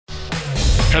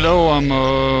Hello, I'm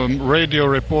a radio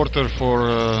reporter for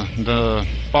the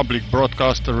public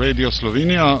broadcaster Radio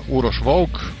Slovenia, Uroš Volk,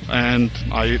 and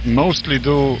I mostly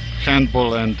do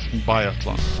handball and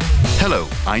biathlon. Hello,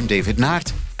 I'm David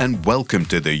Naert, and welcome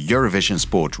to the Eurovision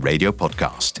Sport Radio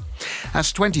Podcast.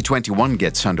 As 2021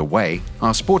 gets underway,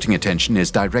 our sporting attention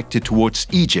is directed towards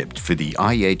Egypt for the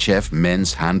IHF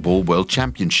Men's Handball World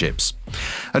Championships.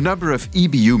 A number of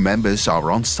EBU members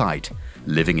are on site,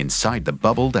 living inside the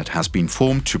bubble that has been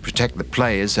formed to protect the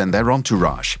players and their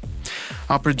entourage.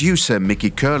 Our producer Mickey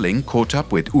Curling caught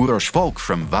up with Uroš Volk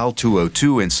from Val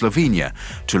 202 in Slovenia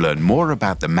to learn more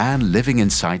about the man living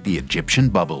inside the Egyptian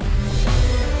bubble.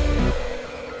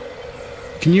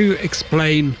 Can you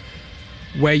explain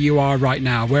where you are right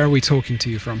now? Where are we talking to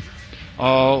you from?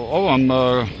 I'm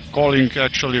calling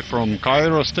actually from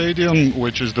Cairo Stadium,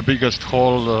 which is the biggest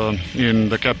hall in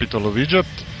the capital of Egypt.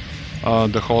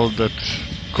 The hall that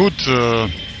could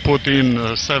put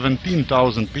in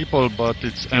 17,000 people, but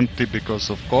it's empty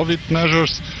because of COVID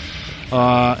measures.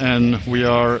 And we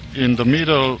are in the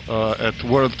middle at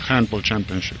World Handball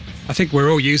Championship. I think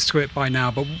we're all used to it by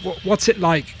now, but what's it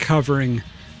like covering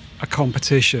a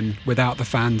competition without the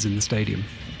fans in the stadium?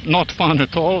 Not fun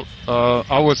at all.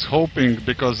 I was hoping,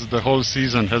 because the whole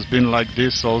season has been like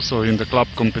this also in the club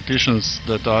competitions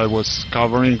that I was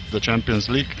covering, the Champions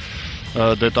League,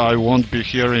 that I won't be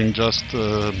hearing just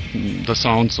the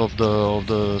sounds of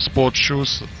the sports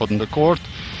shoes on the court.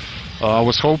 I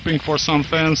was hoping for some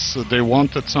fans. They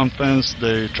wanted some fans.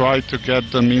 They tried to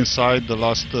get them inside. The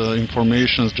last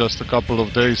information just a couple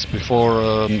of days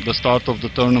before the start of the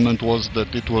tournament was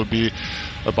that it will be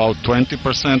about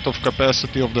 20% of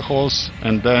capacity of the halls,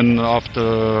 and then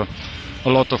after a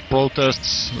lot of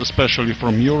protests, especially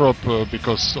from Europe,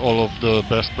 because all of the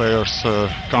best players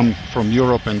come from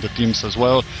Europe and the teams as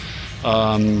well.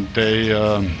 They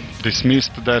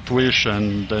dismissed that wish,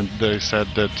 and then they said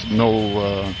that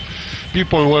no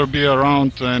people will be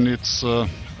around, and it's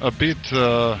a bit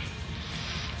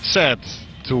sad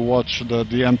to watch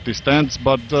the empty stands.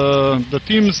 But the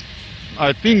teams,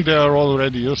 I think they are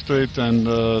already used to it, and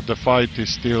the fight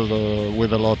is still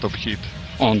with a lot of heat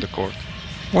on the court.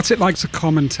 What's it like to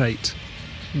commentate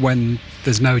when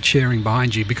there's no cheering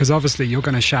behind you? Because obviously you're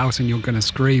going to shout and you're going to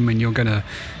scream and you're going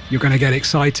to get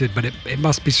excited, but it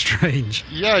must be strange.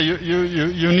 Yeah,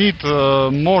 you need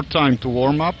more time to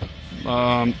warm up,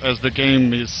 as the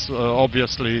game is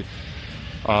obviously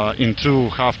in two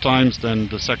half times. Then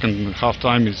the second half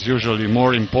time is usually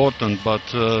more important, but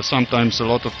sometimes a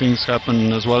lot of things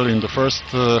happen as well in the first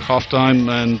half time,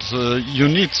 and you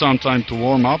need some time to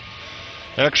warm up.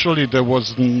 Actually, there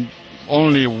was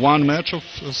only one match of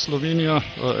Slovenia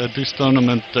at this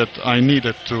tournament that I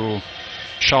needed to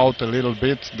shout a little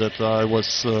bit, that I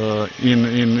was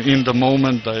in the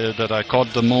moment, that I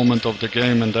caught the moment of the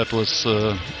game, and that was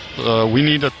we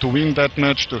needed to win that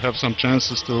match to have some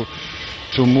chances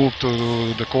to move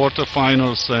to the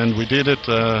quarterfinals, and we did it.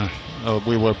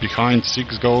 We were behind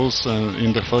 6 goals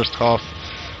in the first half.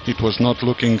 It was not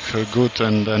looking good,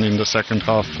 and then in the second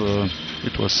half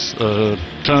it was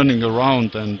turning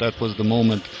around, and that was the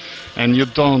moment. And you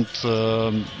don't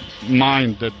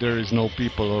mind that there is no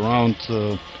people around,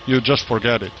 you just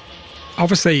forget it.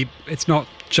 Obviously, it's not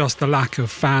just the lack of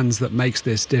fans that makes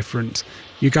this different.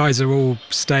 You guys are all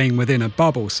staying within a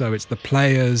bubble, so it's the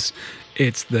players,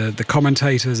 it's the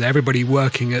commentators, everybody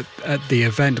working at the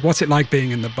event. What's it like being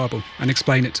in the bubble? And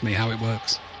explain it to me how it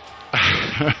works.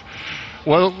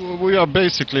 Well, we are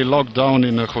basically locked down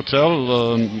in a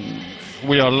hotel.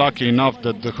 We are lucky enough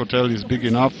that the hotel is big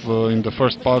enough. In the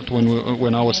first part,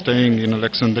 when I was staying in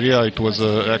Alexandria, it was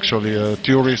actually a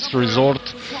tourist resort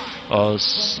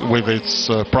with its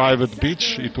private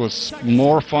beach. It was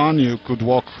more fun. You could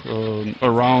walk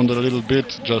around a little bit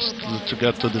just to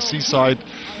get to the seaside.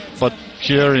 But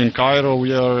here in Cairo,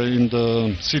 we are in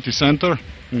the city center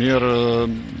near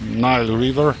Nile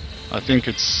River. I think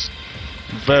it's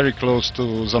very close to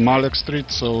Zamalek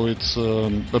Street, so it's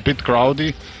a bit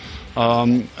crowded.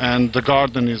 And the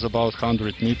garden is about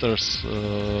 100 meters.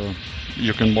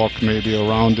 You can walk maybe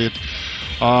around it.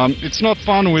 It's not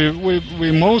fun.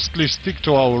 We mostly stick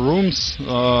to our rooms.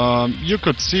 You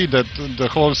could see that the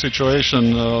whole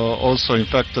situation also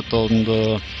impacted on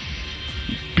the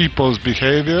people's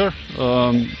behavior.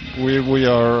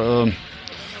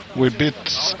 We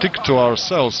stick to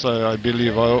ourselves, I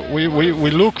believe.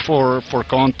 We look for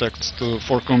contacts,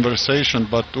 for conversation,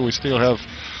 but we still have,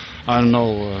 I don't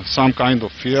know, some kind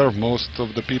of fear. Most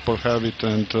of the people have it,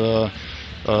 and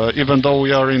even though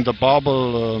we are in the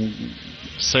bubble,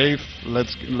 safe,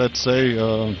 let's say,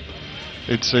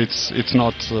 it's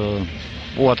not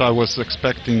what I was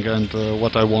expecting and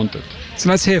what I wanted. So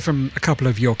let's hear from a couple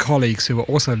of your colleagues who are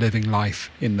also living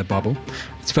life in the bubble.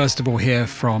 Let's first of all hear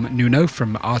from Nuno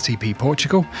from RTP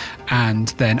Portugal, and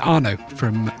then Arnaud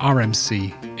from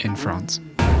RMC in France.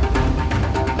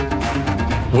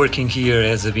 Working here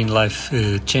has been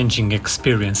life-changing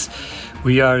experience.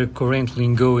 We are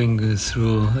currently going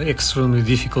through extremely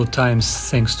difficult times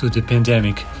thanks to the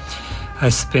pandemic. I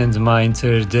spend my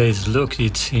entire days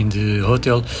locked in the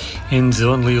hotel and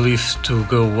only leave to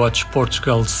go watch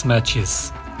Portugal's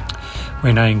matches.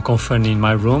 When I'm confined in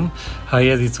my room, I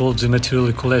edit all the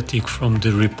material collected from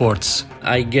the reports.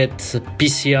 I get a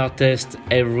PCR test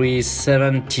every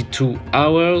 72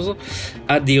 hours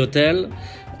at the hotel.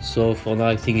 So for now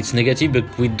I think it's negative, but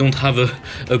we don't have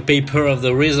a paper of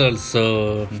the results,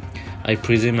 so I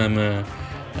presume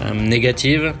I'm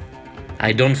negative.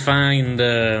 I don't find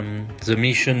the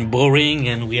mission boring,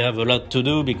 and we have a lot to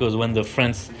do because when the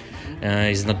France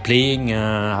is not playing,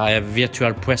 I have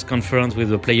virtual press conference with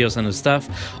the players and the staff,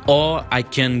 or I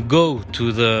can go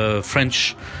to the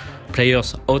French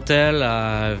players' hotel.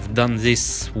 I've done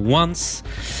this once.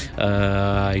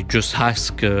 I just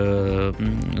ask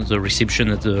the reception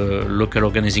at the local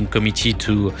organizing committee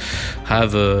to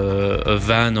have a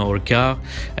van or a car,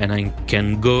 and I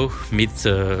can go meet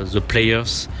the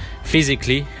players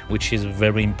physically, which is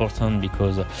very important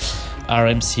because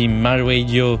RMC My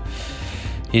Radio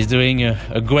is doing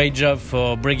a great job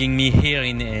for bringing me here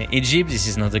in Egypt. This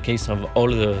is not the case of all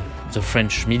the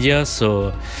French media,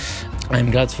 so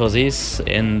I'm glad for this,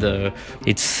 and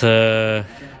it's a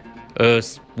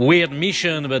weird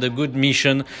mission, but a good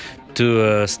mission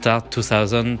to start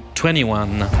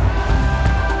 2021.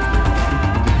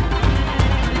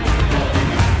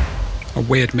 A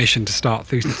weird mission to start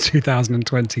through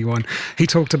 2021. He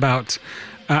talked about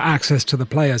access to the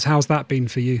players. How's that been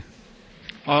for you?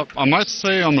 I might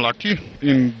say I'm lucky.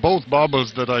 In both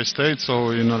bubbles that I stayed, so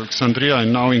in Alexandria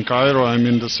and now in Cairo, I'm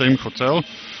in the same hotel.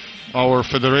 Our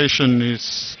federation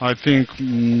is, I think,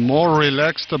 more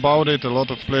relaxed about it. A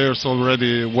lot of players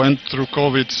already went through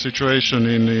COVID situation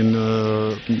in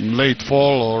late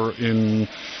fall or in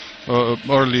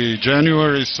early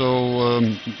January, so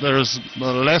there's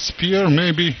less fear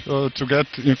maybe to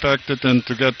get infected and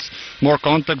to get more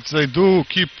contacts. They do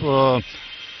keep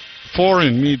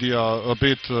foreign media a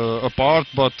bit apart,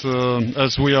 but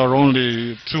as we are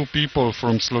only two people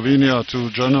from Slovenia, two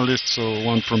journalists, so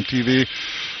one from TV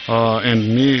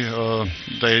and me,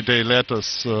 they let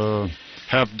us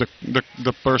have the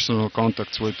personal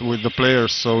contacts with the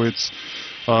players, so it's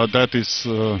that is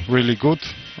really good.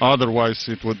 Otherwise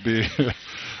it would be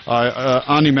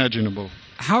unimaginable.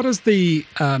 How does the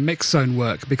mix zone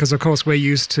work? Because of course we're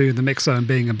used to the mix zone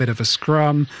being a bit of a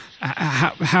scrum.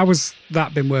 How has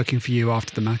that been working for you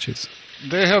after the matches?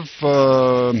 They have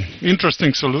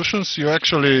interesting solutions. You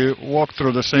actually walk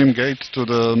through the same gate to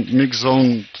the mix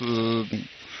zone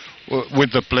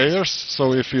with the players.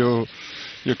 So if you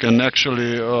can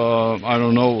actually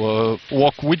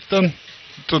walk with them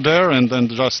to there and then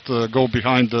just go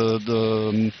behind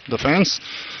the fence.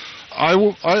 I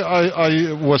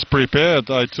was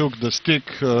prepared. I took the stick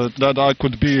that I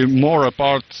could be more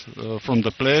apart from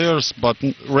the players, but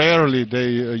rarely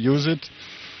they use it.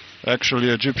 Actually,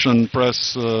 Egyptian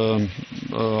press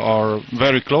are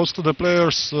very close to the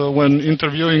players when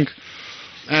interviewing,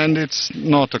 and it's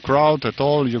not a crowd at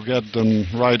all. You get them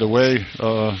right away.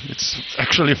 It's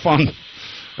actually fun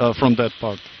from that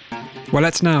part. Well,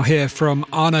 let's now hear from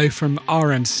Arnaud from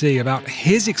RMC about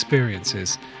his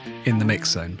experiences in the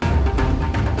mix zone.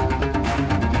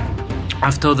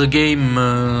 After the game,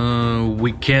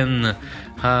 we can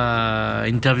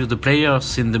interview the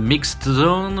players in the mixed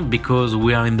zone because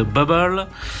we are in the bubble.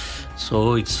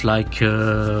 So it's like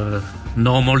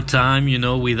normal time,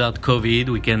 without COVID.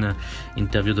 We can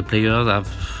interview the players, have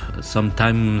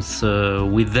sometimes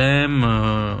with them.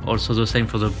 Also the same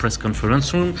for the press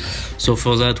conference room. So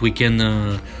for that we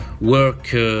can work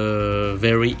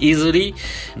very easily.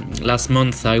 Last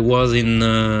month I was in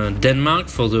Denmark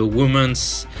for the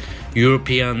Women's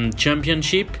European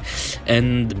Championship,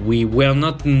 and we were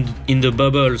not in the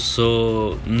bubble,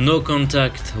 so no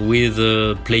contact with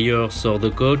the players or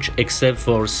the coach except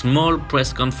for a small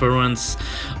press conference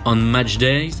on match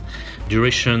days,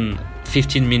 duration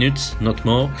 15 minutes, not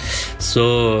more.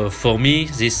 So for me,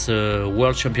 this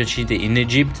World Championship in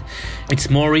Egypt, it's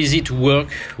more easy to work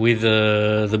with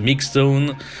the mixed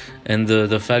zone and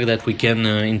the fact that we can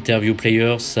interview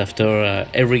players after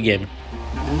every game.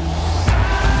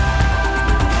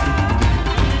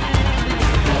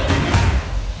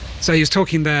 So he was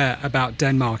talking there about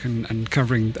Denmark and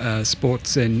covering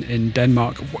sports in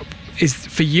Denmark.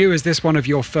 Is this one of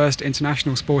your first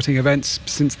international sporting events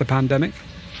since the pandemic?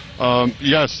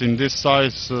 Yes, in this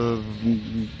size, of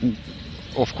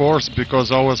course,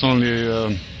 because I was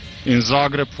only in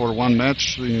Zagreb for one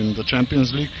match in the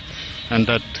Champions League, and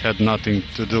that had nothing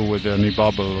to do with any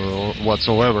bubble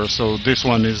whatsoever. So this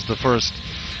one is the first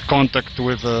contact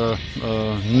with a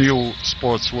new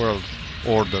sports world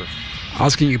order.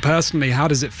 Asking you personally, how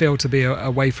does it feel to be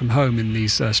away from home in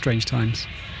these strange times?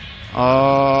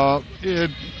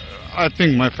 I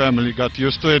think my family got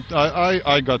used to it.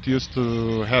 I got used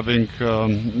to having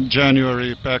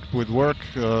January packed with work.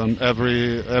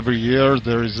 Every year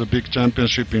there is a big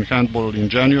championship in handball in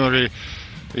January.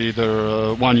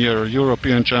 Either 1 year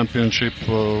European Championship,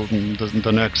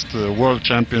 the next World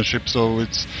Championship. So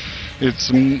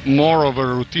it's more of a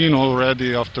routine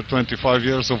already after 25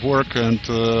 years of work, and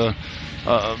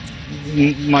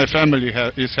my family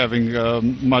is having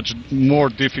much more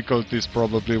difficulties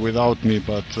probably without me,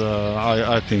 but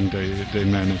I think they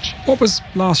manage. What was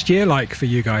last year like for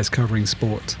you guys covering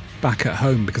sport back at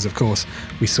home? Because of course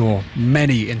we saw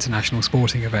many international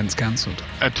sporting events cancelled.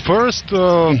 At first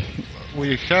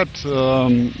we had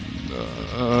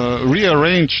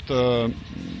rearranged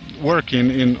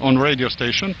working on radio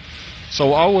station,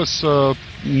 so I was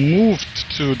moved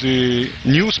to the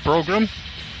news program.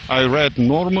 I read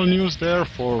normal news there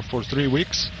for 3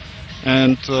 weeks,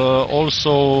 and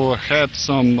also had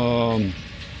some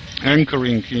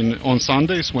anchoring on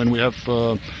Sundays when we have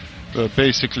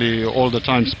basically all the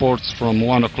time sports from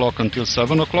 1 o'clock until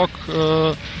 7 o'clock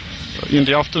in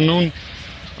the afternoon.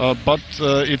 But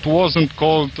it wasn't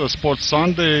called a Sports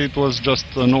Sunday, it was just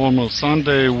a normal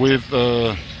Sunday with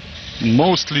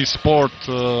mostly sport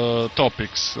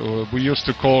topics. We used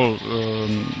to call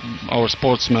our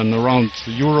sportsmen around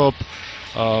Europe,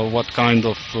 what kind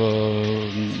of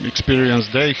experience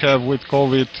they have with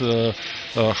COVID,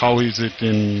 how is it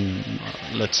in,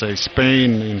 let's say,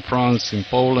 Spain, in France, in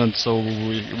Poland. So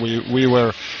we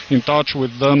were in touch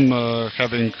with them,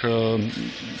 having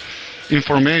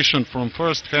information from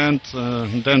first hand.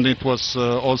 Then it was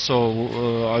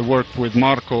also I worked with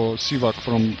Marko Sivak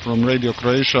from Radio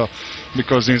Croatia,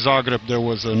 because in Zagreb there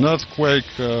was an earthquake,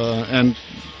 and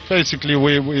basically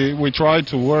we tried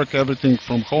to work everything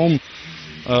from home.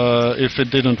 If it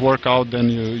didn't work out, then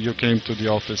you came to the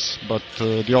office, but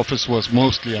the office was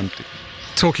mostly empty.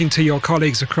 Talking to your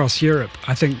colleagues across Europe,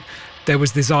 I think there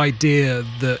was this idea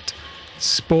that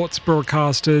sports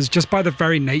broadcasters, just by the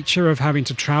very nature of having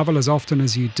to travel as often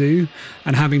as you do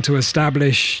and having to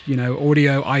establish,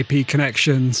 audio IP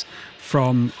connections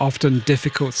from often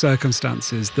difficult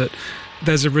circumstances, that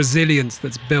there's a resilience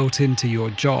that's built into your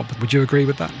job. Would you agree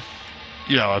with that?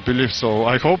 Yeah, I believe so.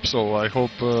 I hope so. I hope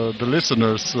the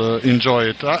listeners enjoy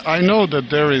it. I know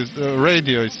that there is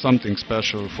radio is something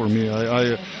special for me.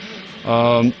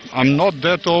 I'm not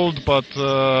that old, but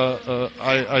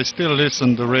I still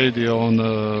listen to radio on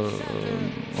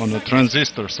a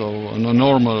transistor, so on a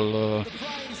normal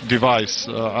device.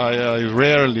 I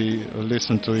rarely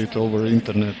listen to it over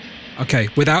internet. Okay,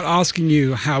 without asking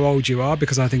you how old you are,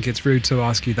 because I think it's rude to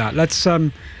ask you that, let's...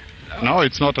 No,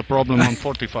 it's not a problem. I'm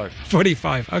 45.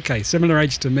 45, okay, similar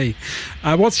age to me.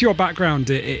 What's your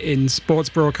background in sports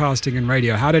broadcasting and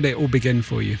radio? How did it all begin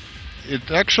for you?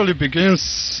 It actually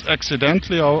begins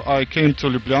accidentally. I came to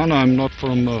Ljubljana. I'm not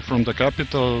from the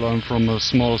capital. I'm from a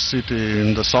small city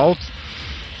in the south,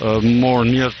 more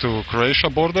near to Croatia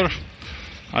border.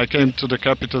 I came to the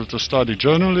capital to study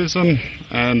journalism,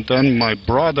 and then my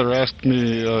brother asked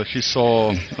me, he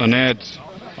saw an ad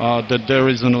that there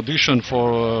is an audition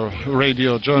for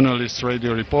radio journalists,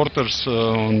 radio reporters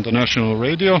on the national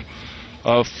radio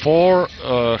for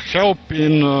help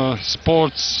in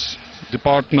sports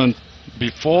department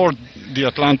before the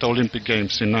Atlanta Olympic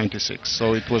Games in '96.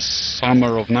 So it was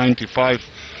summer of '95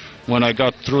 when I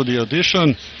got through the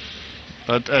audition.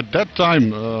 But at that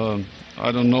time,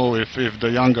 I don't know if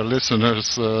the younger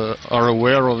listeners are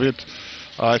aware of it.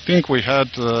 I think we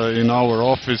had in our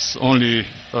office only,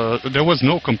 there was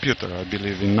no computer, I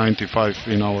believe, in '95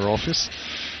 in our office.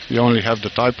 We only have the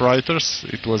typewriters.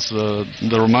 It was the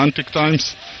romantic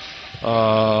times.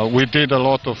 We did a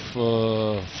lot of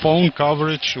phone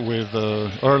coverage with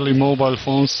early mobile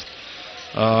phones,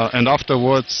 and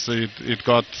afterwards it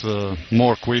got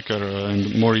more quicker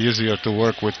and more easier to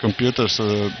work with computers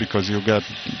because you get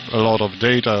a lot of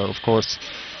data, of course.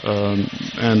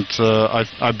 And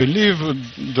I believe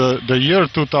the year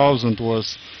 2000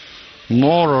 was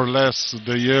more or less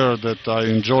the year that I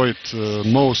enjoyed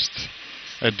most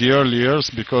at the early years,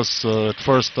 because at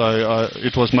first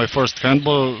it was my first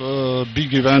handball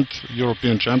big event,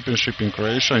 European Championship in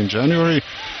Croatia in January.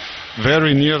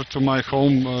 very near to my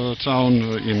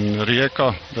hometown in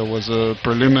Rijeka. There was a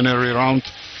preliminary round.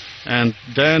 And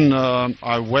then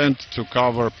I went to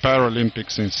cover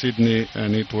Paralympics in Sydney,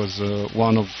 and it was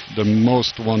one of the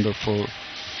most wonderful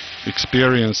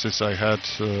experiences I had,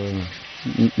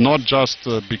 not just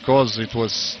because it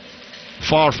was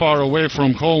far away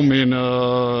from home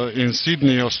in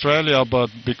Sydney, Australia,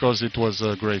 but because it was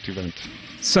a great event.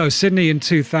 So Sydney in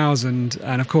 2000,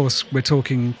 and of course we're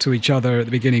talking to each other at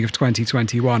the beginning of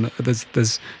 2021.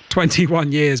 There's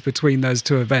 21 years between those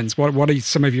two events. What are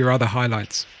some of your other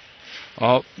highlights?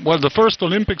 Well, the first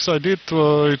Olympics I did,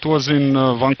 it was in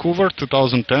Vancouver,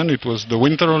 2010. It was the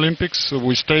Winter Olympics.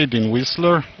 We stayed in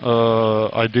Whistler.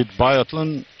 I did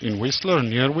biathlon in Whistler,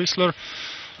 near Whistler.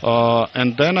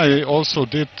 And then I also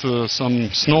did some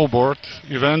snowboard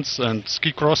events and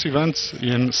ski cross events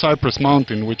in Cypress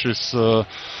Mountain, which is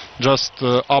just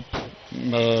up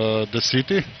the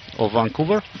city of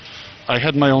Vancouver. I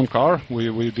had my own car. We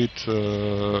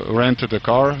rented a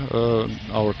car,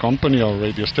 our company, our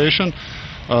radio station.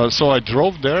 So I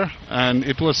drove there, and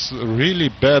it was really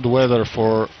bad weather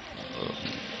for,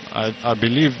 I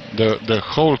believe, the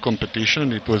whole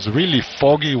competition. It was really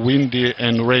foggy, windy,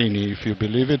 and rainy, if you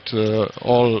believe it,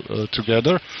 all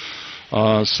together.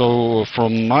 So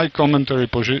from my commentary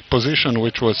position,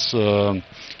 which was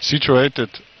situated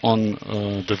on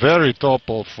the very top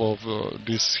of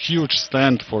this huge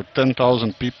stand for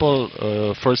 10,000 people.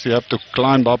 First you have to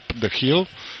climb up the hill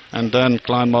and then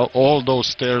climb up all those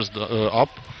stairs up.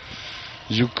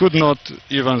 You could not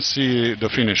even see the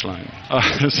finish line.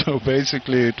 So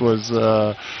basically it was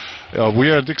a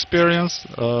weird experience.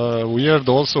 Weird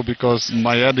also because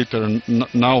my editor,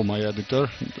 now my editor,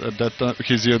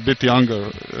 he's a bit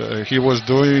younger, he was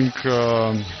doing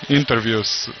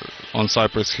interviews on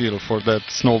Cypress Hill for that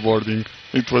snowboarding.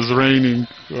 It was raining,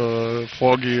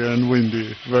 foggy and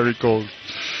windy, very cold.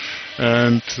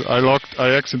 And I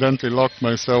accidentally locked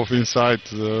myself inside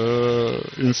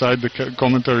the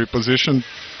commentary position,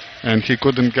 and he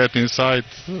couldn't get inside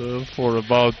for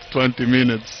about 20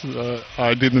 minutes.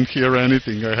 I didn't hear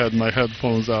anything. I had my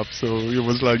headphones up, so he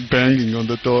was like banging on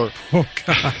the door.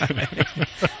 Okay.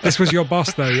 This was your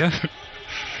boss, though, yeah?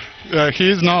 He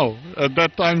is now. At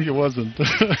that time, he wasn't.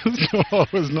 So I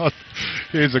was not.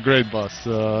 He's a great boss.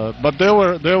 But there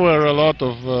were a lot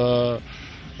of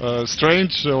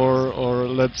strange or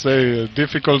let's say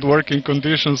difficult working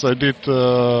conditions. I did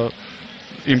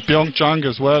in Pyeongchang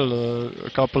as well a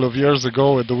couple of years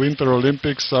ago at the Winter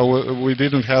Olympics. We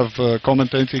didn't have a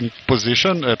commentating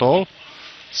position at all,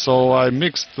 so I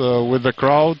mixed with the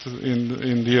crowd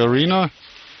in the arena.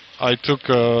 I took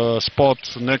a spot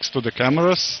next to the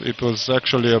cameras. It was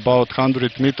actually about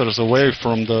 100 meters away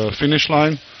from the finish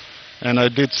line, and I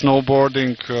did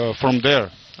snowboarding from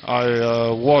there. I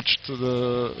watched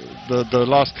the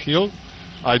last hill.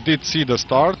 I did see the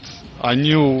start. I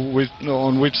knew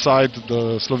on which side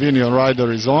the Slovenian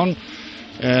rider is on,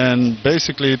 and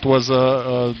basically it was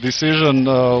a decision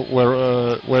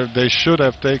where they should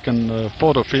have taken a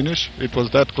photo finish. It was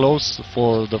that close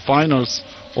for the finals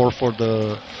or for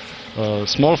the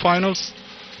small finals,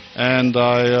 and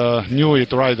I knew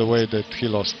it right away that he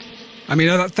lost. I mean,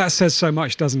 that says so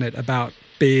much, doesn't it, about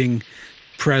being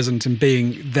present and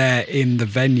being there in the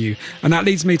venue. And that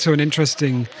leads me to an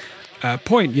interesting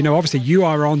point. You know, obviously you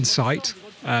are on site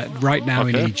right now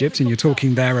in Egypt, and you're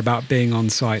talking there about being on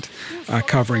site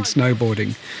covering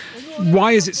snowboarding.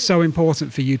 Why is it so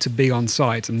important for you to be on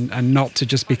site and not to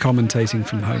just be commentating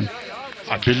from home?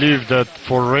 I believe that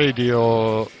for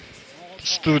radio,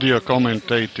 studio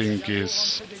commentating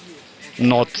is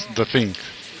not the thing.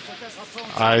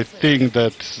 I think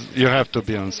that you have to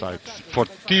be on site. For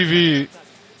TV,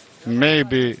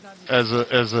 maybe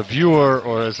as a viewer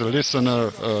or as a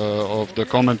listener of the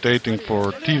commentating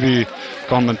for TV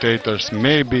commentators,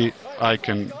 maybe I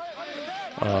can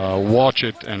watch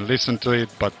it and listen to it,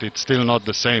 but it's still not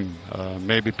the same.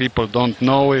 Maybe people don't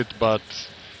know it, but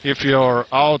if you're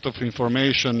out of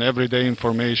information, everyday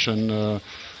information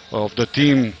of the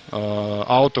team,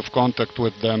 out of contact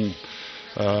with them,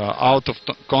 out of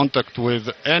contact with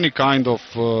any kind of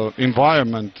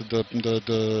environment,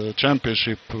 the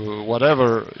championship,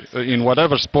 whatever, in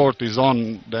whatever sport is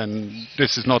on, then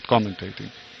this is not commentating.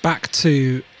 Back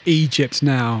to Egypt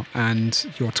now and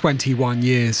your 21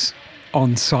 years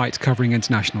on site covering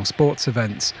international sports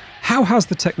events. How has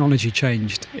the technology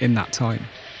changed in that time?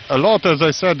 A lot, as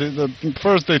I said.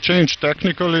 First they changed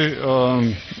technically.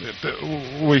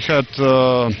 We had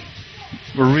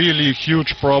really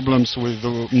huge problems with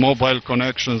mobile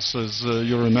connections, as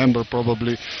you remember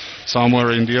probably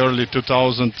somewhere in the early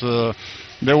 2000s.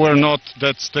 They were not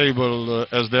that stable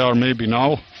as they are maybe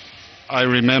now. I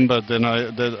remember then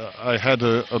I had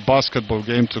a basketball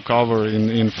game to cover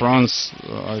in France.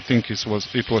 I think it was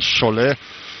Cholet,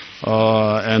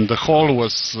 and the hall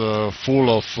was full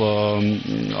of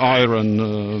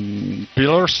iron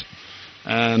pillars,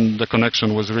 and the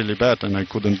connection was really bad, and I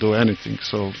couldn't do anything.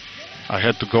 So I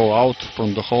had to go out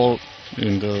from the hall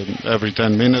every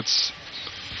 10 minutes.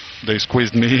 They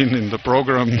squeezed me in the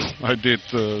program. I did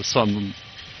some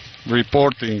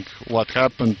reporting what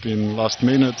happened in last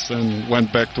minutes and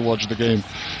went back to watch the game.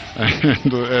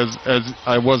 And as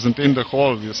I wasn't in the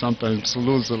hall, you sometimes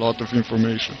lose a lot of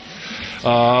information.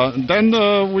 Then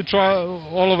we try.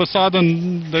 All of a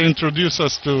sudden, they introduce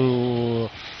us to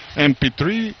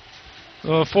MP3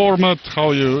 format,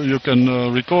 how you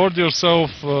can record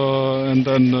yourself and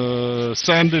then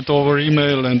send it over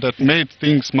email, and that made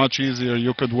things much easier.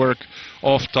 You could work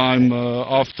off time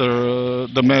after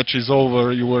the match is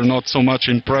over. You were not so much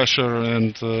in pressure,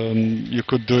 and you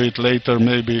could do it later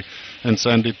maybe and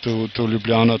send it to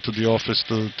Ljubljana, to the office,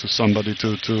 to somebody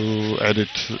to edit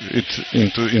it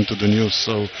into the news.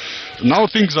 So now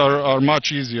things are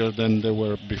much easier than they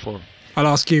were before. I'll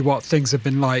ask you what things have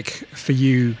been like for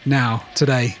you now,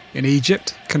 today, in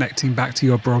Egypt, connecting back to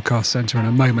your broadcast centre in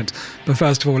a moment. But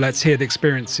first of all, let's hear the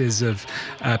experiences of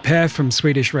Per from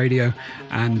Swedish Radio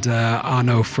and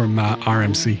Arno from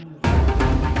RMC.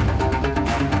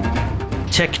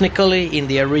 Technically, in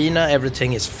the arena,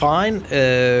 everything is fine.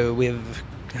 We've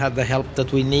had the help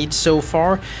that we need so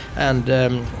far. And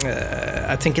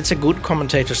I think it's a good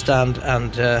commentator stand,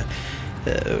 and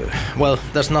well,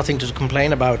 there's nothing to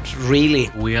complain about,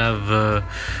 really. We have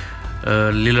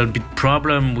a little bit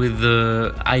problem with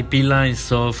the IP line,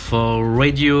 so for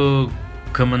radio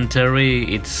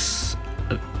commentary it's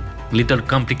a little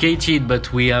complicated,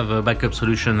 but we have a backup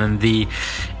solution, and the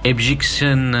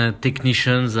Egyptian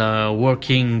technicians are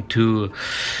working to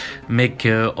make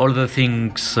all the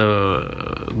things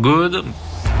good.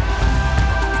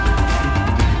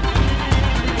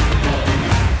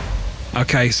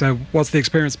 Okay, so what's the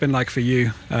experience been like for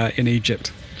you in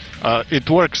Egypt? It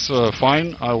works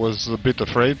fine. I was a bit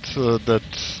afraid that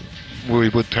we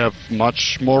would have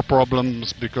much more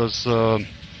problems because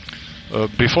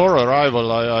before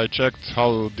arrival I checked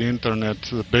how the internet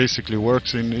basically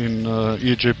works in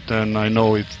Egypt, and I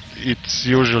know it's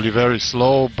usually very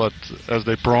slow, but as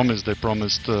they promised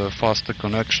faster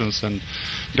connections, and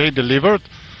they delivered.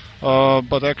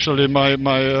 But actually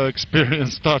my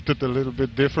experience started a little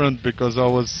bit different because I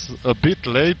was a bit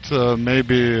late,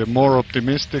 maybe more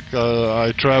optimistic.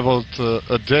 I traveled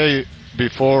a day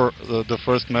before the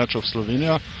first match of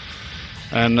Slovenia,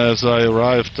 and as I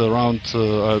arrived around,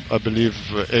 I believe,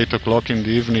 8 o'clock in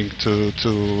the evening to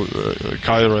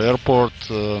Cairo airport,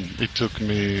 it took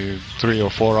me 3 or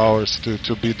 4 hours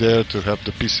to be there, to have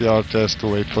the PCR test, to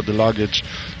wait for the luggage,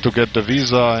 to get the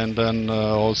visa, and then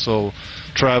also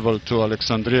travel to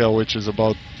Alexandria, which is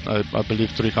about, I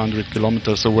believe, 300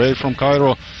 kilometers away from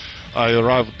Cairo. I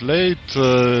arrived late.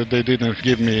 They didn't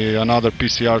give me another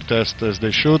PCR test as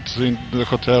they should in the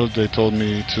hotel. They told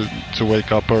me to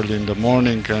wake up early in the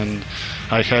morning, and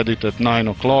I had it at 9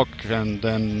 o'clock, and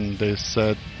then they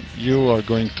said, you are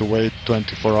going to wait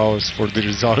 24 hours for the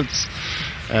results,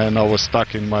 and I was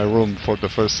stuck in my room for the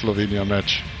first Slovenia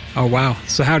match. Oh wow.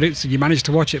 So so you managed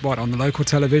to watch it, what, on the local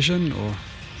television, or?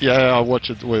 Yeah, I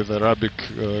watched it with Arabic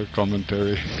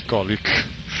commentary colleague.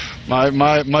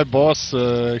 My boss,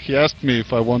 he asked me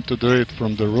if I want to do it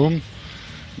from the room,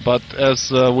 but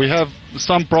as we have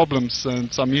some problems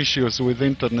and some issues with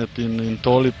internet in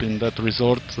Tolip, in that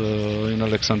resort in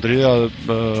Alexandria,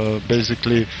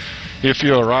 basically if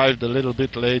you arrived a little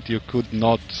bit late you could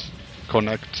not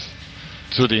connect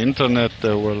to the internet.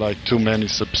 There were like too many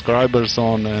subscribers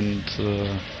on, and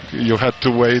you had to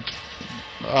wait.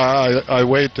 I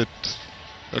waited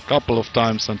a couple of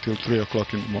times until 3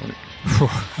 o'clock in the morning.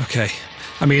 Okay.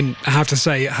 I mean, I have to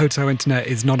say, hotel internet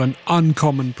is not an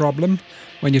uncommon problem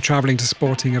when you're travelling to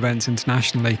sporting events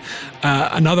internationally.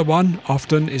 Another one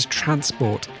often is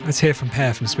transport. Let's hear from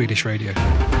Per from Swedish Radio.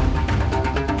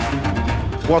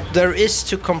 What there is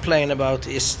to complain about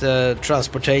is the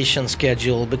transportation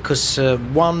schedule, because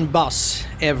one bus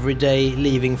every day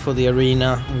leaving for the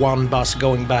arena, one bus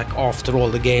going back after all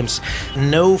the games.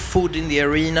 No food in the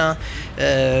arena.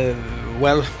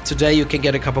 Well, today you can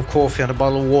get a cup of coffee and a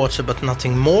bottle of water, but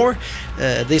nothing more.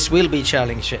 This will be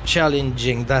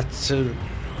challenging,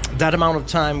 that amount of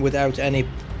time without any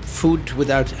food,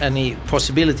 without any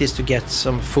possibilities to get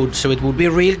some food. So it would be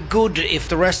real good if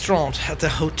the restaurant at the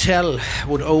hotel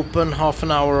would open half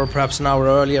an hour or perhaps an hour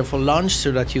earlier for lunch,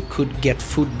 so that you could get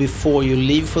food before you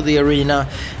leave for the arena.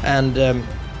 And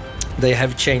They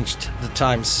have changed the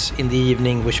times in the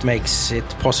evening, which makes it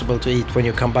possible to eat when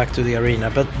you come back to the arena.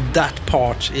 But that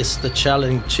part is the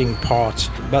challenging part.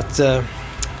 But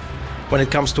when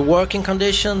it comes to working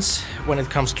conditions, when it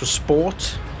comes to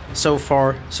sport, so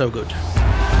far, so good.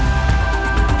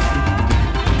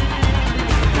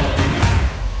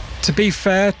 To be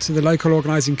fair to the local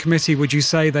organising committee, would you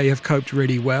say they have coped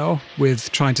really well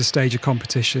with trying to stage a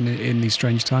competition in these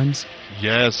strange times?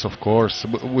 Yes, of course.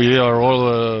 We are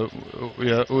all.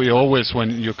 We always,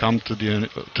 when you come to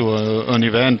an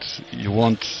event, you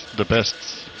want the best.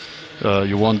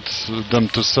 You want them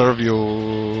to serve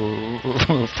you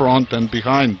front and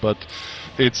behind, but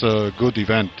it's a good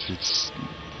event. It's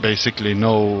basically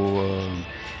no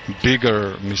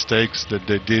bigger mistakes that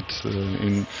they did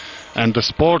and the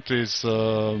sport is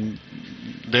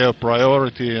their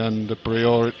priority and the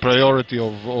priority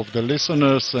of the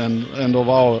listeners and of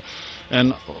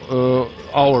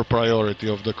our priority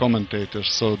of the commentators.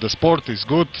 So the sport is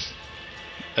good.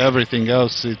 Everything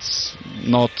else, it's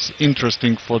not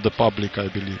interesting for the public, I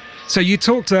believe. So you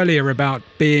talked earlier about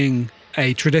being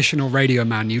a traditional radio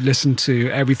man. You listen to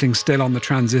everything still on the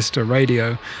transistor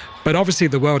radio. But obviously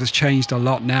the world has changed a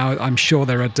lot now. I'm sure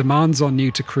there are demands on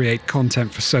you to create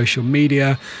content for social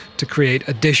media, to create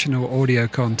additional audio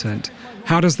content.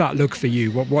 How does that look for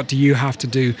you? What do you have to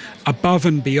do above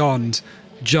and beyond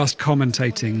just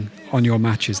commentating on your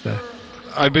matches there?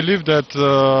 I believe that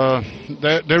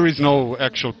there is no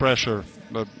actual pressure,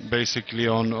 but basically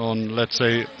on let's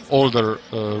say, older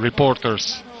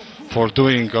reporters for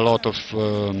doing a lot of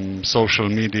social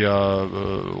media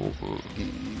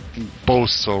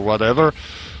posts or whatever.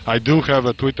 I do have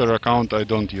a Twitter account, I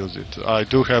don't use it. I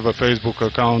do have a Facebook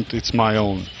account, it's my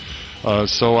own.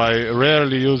 So I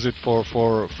rarely use it for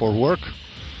work.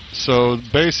 So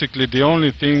basically the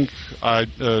only thing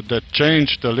that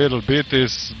changed a little bit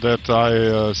is that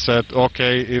I said,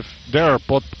 okay, if there are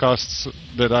podcasts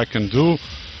that I can do,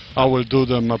 I will do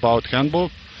them about handball.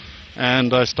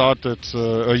 And I started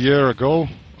a year ago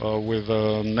with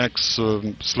an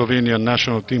ex-Slovenian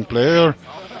national team player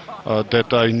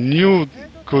that I knew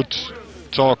could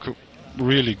talk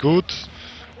really good.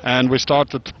 And we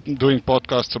started doing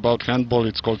podcasts about handball.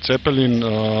 It's called Zeppelin.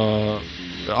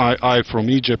 I from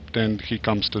Egypt, and he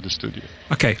comes to the studio.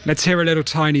 Okay, let's hear a little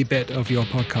tiny bit of your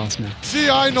podcast now.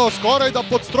 Sjajno, skoraj da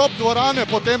pod strop dvorane,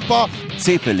 potem pa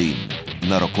Zeppelin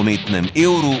na rokometnem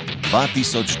Euru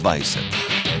 2020.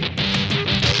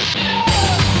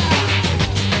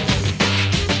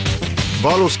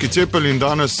 Valovski Zeppelin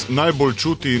danes najbolj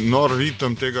čuti nor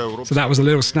ritem tega evropskega. So that was a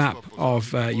little snap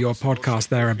of your podcast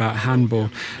there about handball.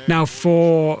 Now,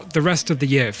 for the rest of the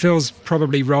year, it feels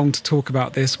probably wrong to talk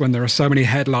about this when there are so many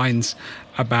headlines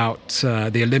about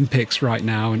the Olympics right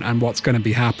now and what's going to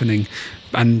be happening.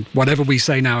 And whatever we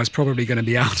say now is probably going to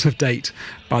be out of date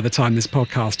by the time this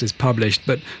podcast is published.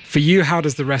 But for you, how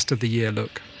does the rest of the year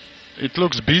look? It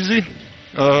looks busy.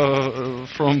 If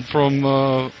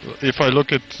I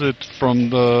look at it from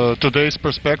today's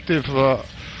perspective,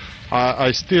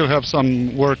 I still have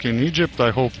some work in Egypt.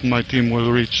 I hope my team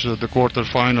will reach the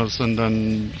quarterfinals, and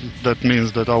then that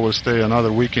means that I will stay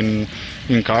another week in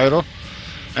Cairo.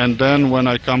 And then when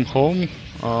I come home,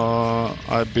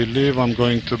 I believe I'm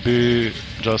going to be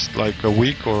just like a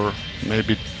week or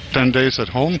maybe 10 days at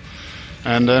home.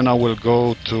 And then I will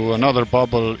go to another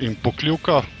bubble in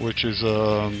Pokljuka, which is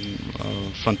a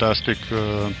fantastic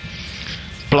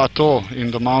plateau in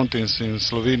the mountains in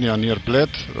Slovenia near Bled.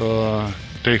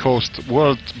 They host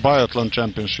World Biathlon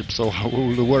Championship, so I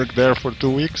will work there for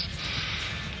 2 weeks.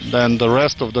 Then the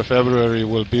rest of the February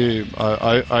will be,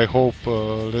 I hope, a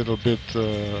little bit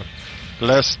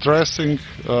less stressing.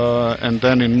 And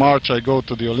then in March I go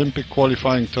to the Olympic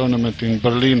qualifying tournament in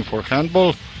Berlin for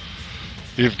handball,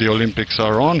 if the Olympics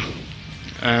are on,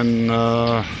 and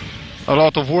a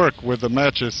lot of work with the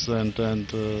matches and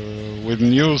with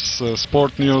news,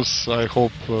 sport news. I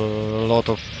hope a lot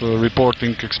of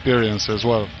reporting experience as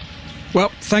well. Well,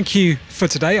 thank you for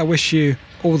today. I wish you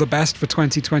all the best for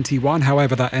 2021,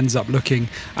 however that ends up looking.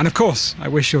 And of course, I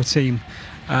wish your team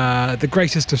the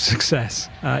greatest of success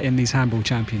in these handball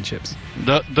championships.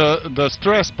 The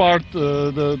stress part,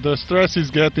 the stress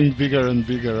is getting bigger and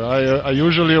bigger. I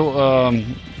usually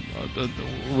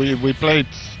we played.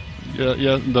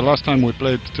 The last time we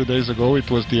played 2 days ago,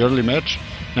 it was the early match,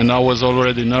 and I was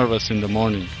already nervous in the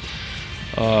morning.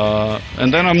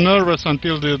 And then I'm nervous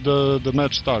until the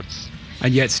match starts.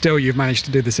 And yet still you've managed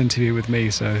to do this interview with me,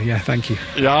 so yeah, thank you.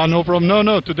 Yeah, no problem.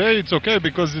 No, today it's okay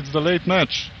because it's the late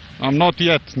match. I'm not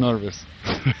yet nervous.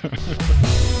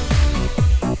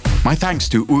 My thanks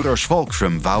to Uroš Volk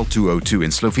from Val 202 in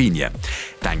Slovenia.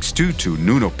 Thanks too to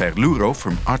Nuno Perluro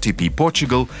from RTP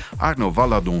Portugal, Arno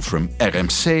Valladon from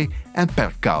RMC, and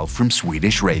Per Kaal from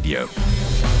Swedish Radio.